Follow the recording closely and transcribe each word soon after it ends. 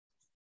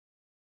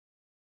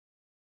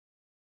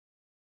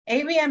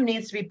ABM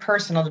needs to be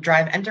personal to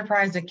drive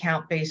enterprise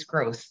account-based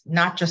growth,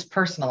 not just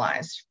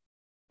personalized.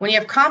 When you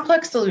have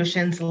complex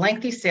solutions,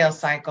 lengthy sales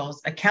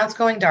cycles, accounts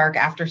going dark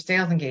after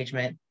sales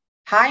engagement,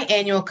 high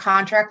annual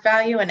contract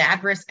value, and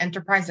at-risk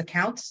enterprise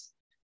accounts,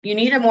 you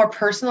need a more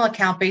personal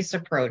account-based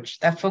approach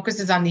that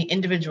focuses on the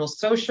individual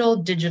social,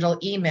 digital,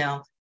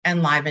 email,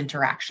 and live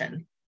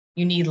interaction.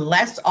 You need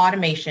less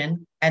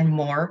automation and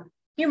more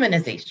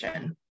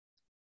humanization,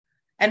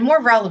 and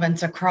more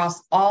relevance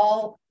across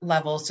all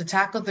levels to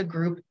tackle the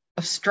group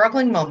of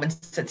struggling moments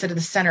that sit at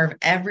the center of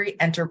every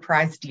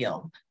enterprise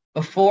deal,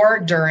 before,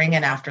 during,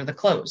 and after the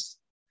close.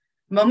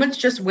 Moments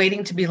just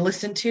waiting to be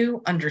listened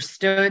to,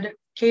 understood,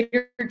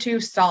 catered to,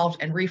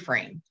 solved, and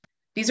reframed.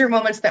 These are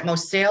moments that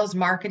most sales,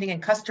 marketing,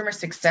 and customer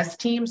success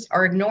teams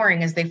are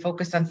ignoring as they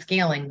focus on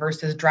scaling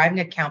versus driving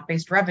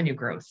account-based revenue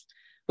growth,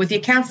 with the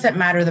accounts that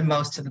matter the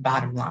most to the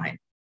bottom line.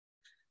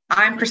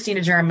 I'm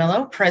Christina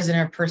Jaramillo,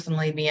 president of Personal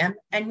ABM,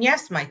 and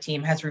yes, my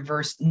team has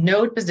reversed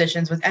node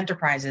positions with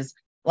enterprises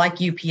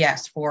like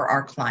UPS for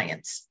our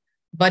clients.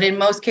 But in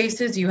most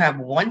cases, you have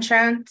one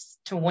chance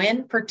to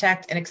win,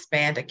 protect, and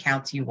expand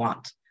accounts you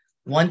want.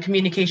 One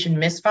communication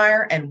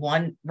misfire and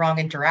one wrong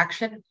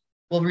interaction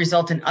will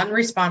result in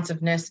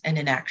unresponsiveness and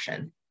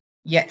inaction.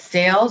 Yet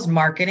sales,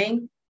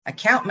 marketing,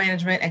 account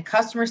management, and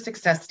customer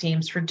success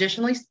teams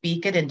traditionally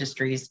speak at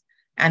industries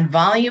and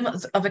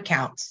volumes of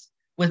accounts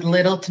with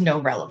little to no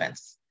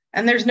relevance.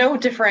 And there's no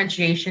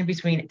differentiation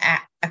between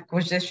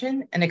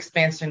acquisition and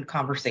expansion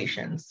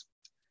conversations.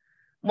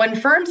 When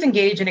firms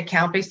engage in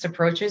account-based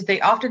approaches,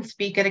 they often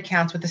speak at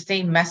accounts with the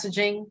same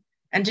messaging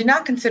and do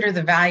not consider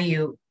the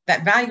value.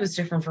 That value is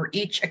different for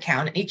each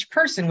account and each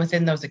person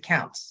within those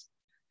accounts.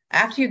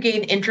 After you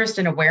gain interest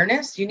and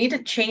awareness, you need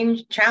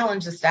to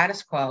challenge the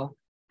status quo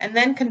and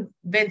then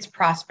convince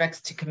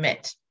prospects to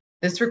commit.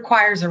 This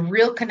requires a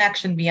real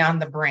connection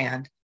beyond the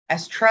brand,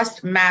 as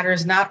trust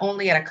matters not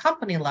only at a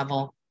company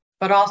level,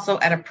 but also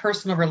at a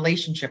personal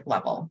relationship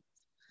level.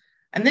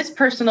 And this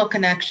personal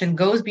connection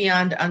goes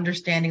beyond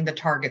understanding the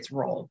target's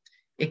role.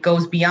 It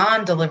goes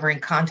beyond delivering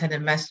content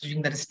and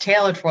messaging that is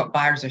tailored for what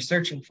buyers are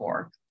searching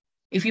for.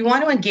 If you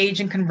want to engage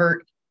and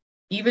convert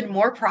even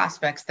more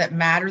prospects that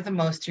matter the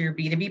most to your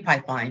B2B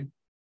pipeline,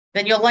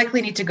 then you'll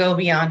likely need to go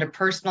beyond a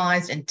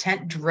personalized,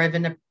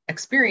 intent-driven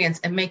experience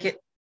and make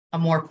it a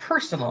more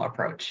personal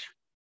approach.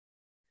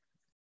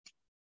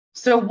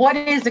 So what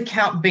is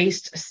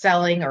account-based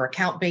selling or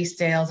account-based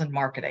sales and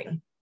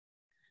marketing?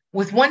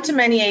 With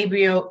one-to-many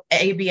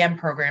ABM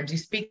programs, you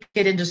speak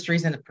at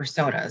industries and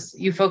personas.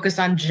 You focus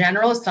on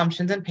general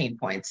assumptions and pain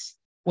points.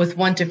 With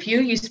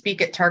one-to-few, you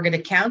speak at target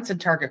accounts and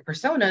target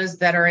personas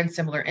that are in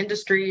similar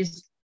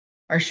industries,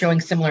 are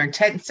showing similar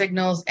intent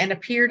signals, and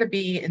appear to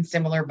be in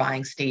similar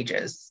buying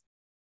stages.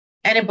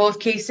 And in both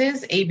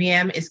cases,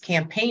 ABM is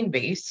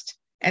campaign-based,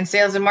 and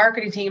sales and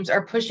marketing teams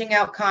are pushing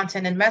out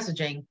content and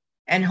messaging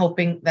and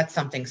hoping that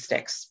something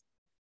sticks.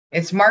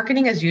 It's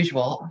marketing as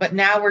usual, but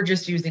now we're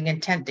just using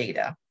intent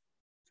data.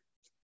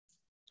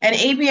 And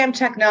ABM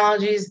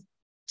technologies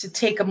to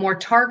take a more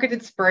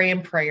targeted spray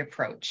and pray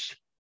approach.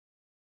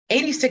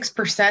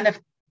 86% of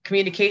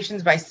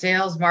communications by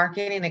sales,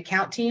 marketing, and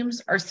account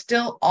teams are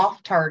still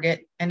off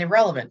target and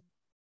irrelevant.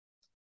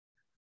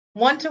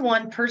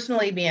 One-to-one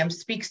personal ABM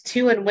speaks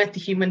to and with the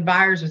human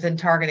buyers within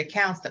target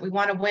accounts that we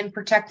want to win,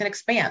 protect, and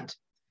expand.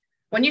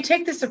 When you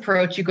take this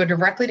approach, you go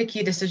directly to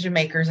key decision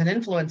makers and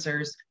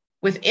influencers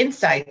with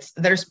insights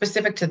that are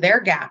specific to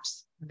their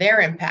gaps, their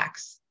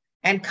impacts,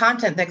 and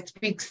content that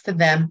speaks to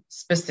them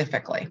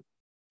specifically.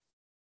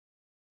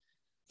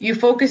 You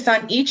focus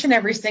on each and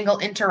every single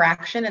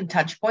interaction and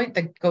touch point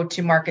that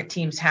go-to-market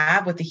teams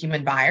have with the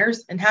human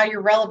buyers and how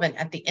you're relevant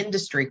at the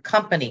industry,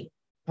 company,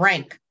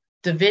 rank,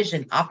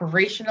 division,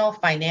 operational,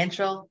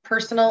 financial,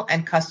 personal,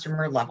 and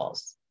customer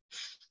levels.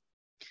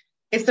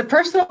 It's the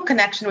personal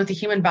connection with the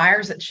human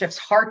buyers that shifts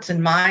hearts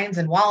and minds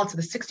and wallets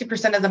of the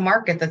 60% of the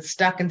market that's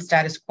stuck in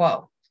status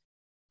quo.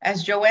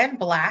 As Joanne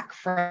Black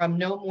from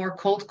No More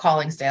Cold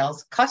Calling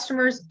Sales,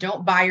 customers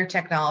don't buy your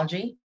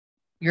technology,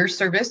 your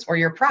service, or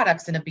your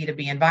products in a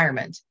B2B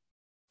environment.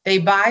 They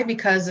buy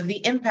because of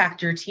the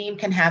impact your team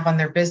can have on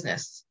their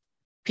business.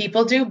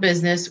 People do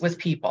business with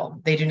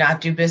people. They do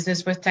not do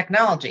business with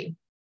technology.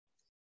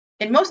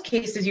 In most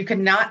cases, you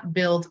cannot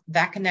build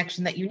that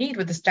connection that you need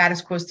with the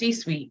status quo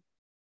C-suite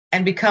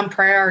and become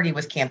priority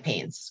with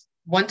campaigns.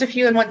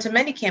 One-to-few and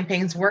one-to-many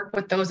campaigns work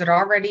with those that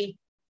already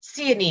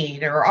see a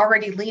need or are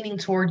already leaning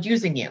toward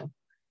using you.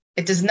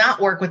 It does not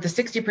work with the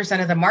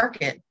 60% of the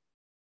market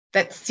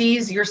that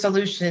sees your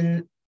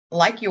solution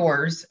like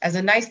yours as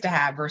a nice to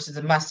have versus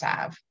a must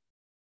have.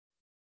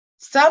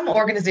 Some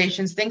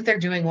organizations think they're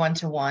doing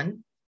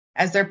one-to-one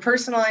as they're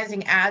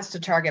personalizing ads to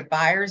target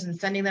buyers and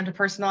sending them to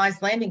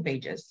personalized landing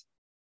pages.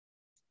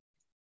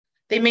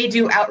 They may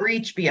do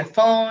outreach via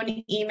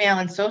phone, email,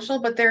 and social,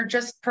 but they're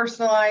just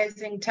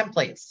personalizing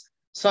templates.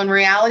 So in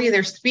reality,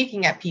 they're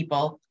speaking at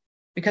people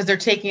because they're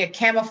taking a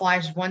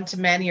camouflaged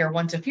one-to-many or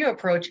one-to-few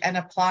approach and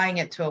applying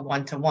it to a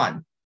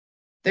one-to-one.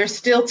 They're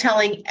still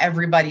telling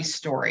everybody's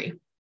story.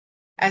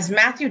 As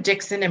Matthew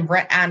Dixon and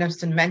Brett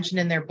Adamson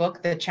mentioned in their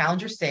book, The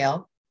Challenger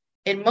Sale,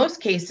 in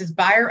most cases,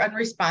 buyer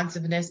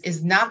unresponsiveness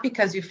is not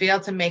because you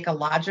failed to make a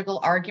logical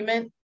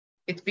argument.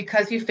 It's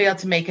because you failed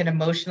to make an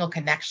emotional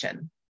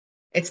connection.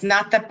 It's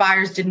not that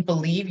buyers didn't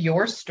believe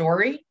your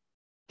story.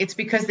 It's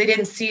because they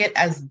didn't see it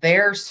as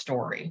their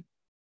story.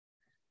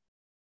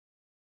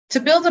 To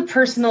build a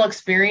personal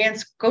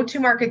experience,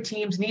 go-to-market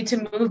teams need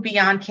to move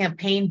beyond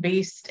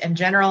campaign-based and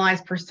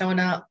generalized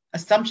persona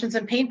assumptions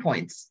and pain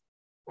points.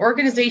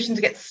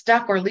 Organizations get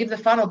stuck or leave the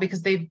funnel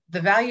because the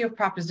value of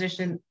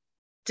proposition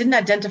didn't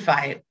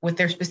identify with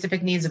their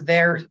specific needs of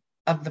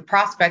the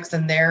prospects,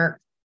 and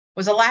there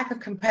was a lack of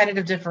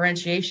competitive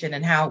differentiation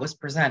in how it was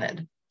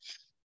presented.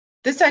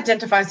 This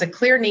identifies a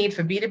clear need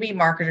for B2B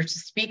marketers to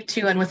speak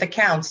to and with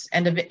accounts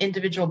and of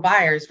individual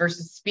buyers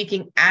versus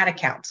speaking at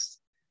accounts.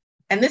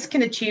 And this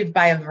can be achieved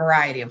by a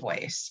variety of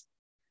ways.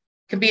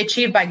 It can be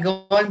achieved by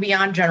going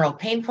beyond general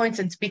pain points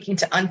and speaking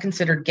to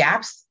unconsidered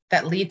gaps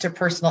that lead to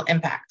personal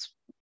impact.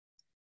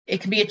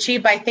 It can be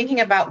achieved by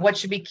thinking about what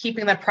should be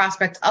keeping the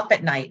prospect up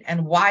at night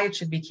and why it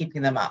should be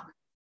keeping them up.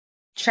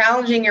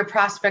 Challenging your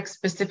prospect's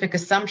specific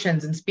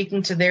assumptions and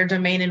speaking to their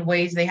domain in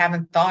ways they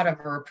haven't thought of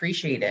or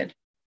appreciated.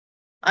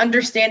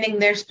 Understanding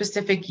their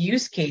specific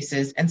use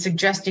cases and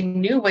suggesting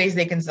new ways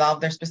they can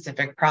solve their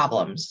specific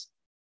problems.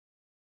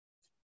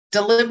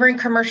 Delivering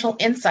commercial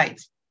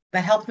insights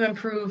that help them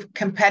improve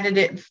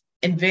competitive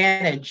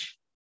advantage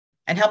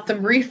and help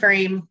them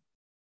reframe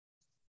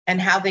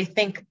and how they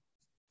think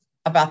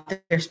about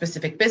their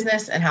specific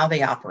business and how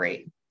they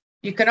operate.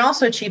 You can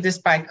also achieve this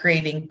by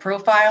creating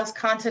profiles,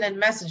 content,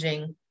 and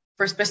messaging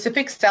for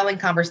specific selling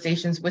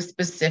conversations with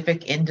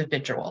specific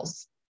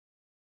individuals.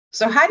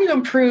 So how do you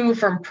improve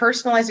from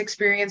personalized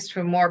experience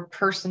to more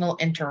personal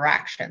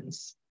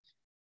interactions?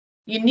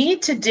 You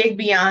need to dig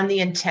beyond the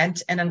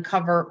intent and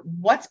uncover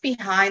what's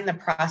behind the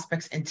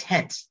prospect's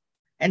intent.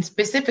 And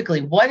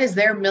specifically, what is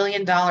their $1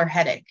 million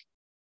headache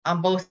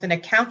on both an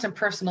account and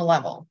personal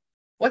level?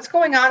 What's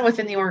going on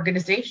within the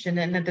organization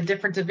and at the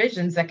different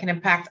divisions that can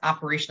impact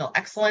operational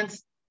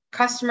excellence,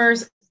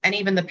 customers, and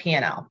even the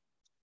P&L?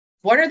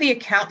 What are the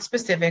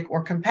account-specific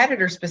or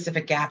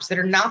competitor-specific gaps that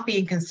are not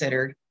being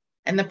considered,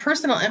 and the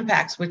personal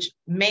impacts which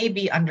may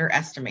be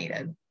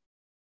underestimated?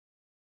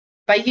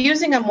 By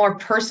using a more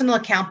personal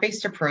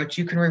account-based approach,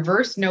 you can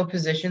reverse no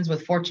positions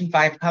with Fortune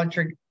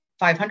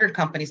 500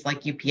 companies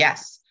like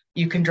UPS.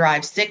 You can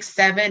drive 6,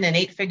 7, and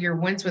 8-figure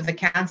wins with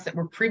accounts that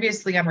were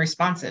previously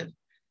unresponsive.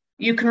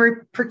 You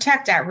can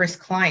protect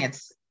at-risk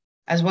clients.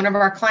 As one of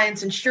our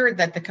clients ensured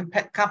that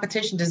the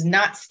competition does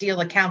not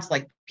steal accounts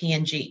like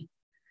P&G.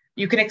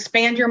 You can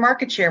expand your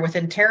market share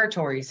within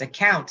territories,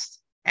 accounts,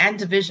 and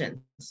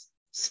divisions.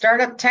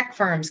 Startup tech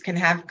firms can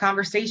have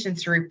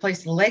conversations to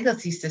replace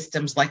legacy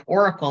systems like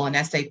Oracle and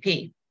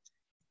SAP.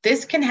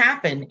 This can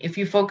happen if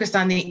you focus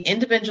on the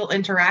individual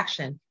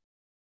interaction,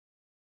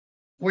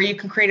 where you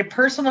can create a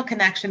personal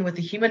connection with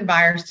the human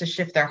buyers to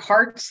shift their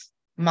hearts,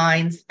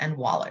 minds, and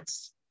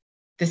wallets.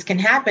 This can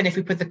happen if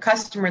we put the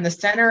customer in the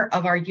center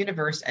of our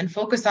universe and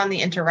focus on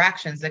the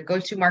interactions that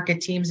go-to-market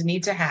teams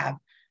need to have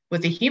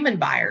with the human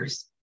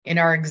buyers in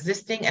our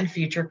existing and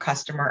future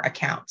customer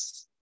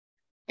accounts.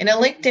 In a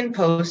LinkedIn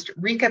post,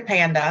 Rika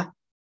Panda,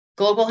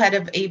 global head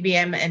of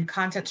ABM and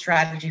content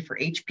strategy for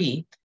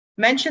HP,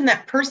 mentioned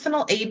that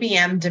personal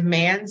ABM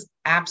demands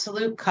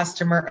absolute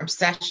customer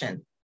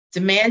obsession.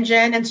 Demand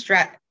gen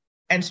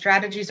and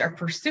strategies are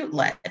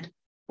pursuit-led,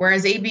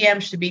 whereas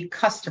ABM should be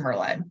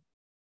customer-led.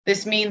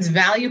 This means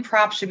value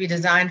props should be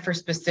designed for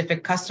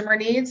specific customer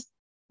needs,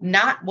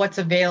 not what's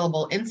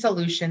available in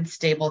solution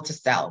stable to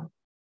sell.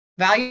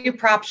 Value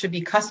props should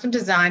be custom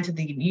designed to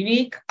the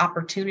unique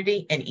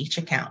opportunity in each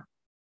account.